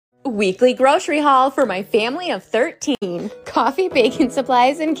Weekly grocery haul for my family of 13. Coffee, baking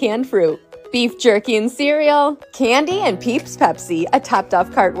supplies, and canned fruit. Beef jerky and cereal. Candy and Peeps Pepsi. I topped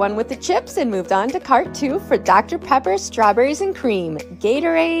off cart 1 with the chips and moved on to cart 2 for Dr. Pepper, strawberries, and cream.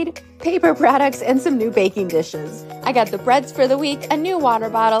 Gatorade, paper products, and some new baking dishes. I got the breads for the week, a new water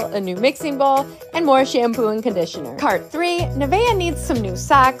bottle, a new mixing bowl, and more shampoo and conditioner. Cart 3, Nevaeh needs some new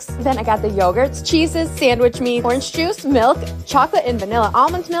socks. Then I got the yogurts, cheeses, sandwich meat, orange juice, milk, chocolate and vanilla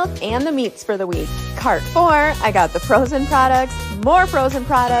almond milk, and the meats for the week. Cart 4, I got the frozen products, more frozen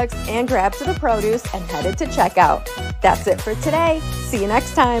products, and grabbed to the produce and headed to checkout. That's it for today. See you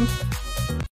next time.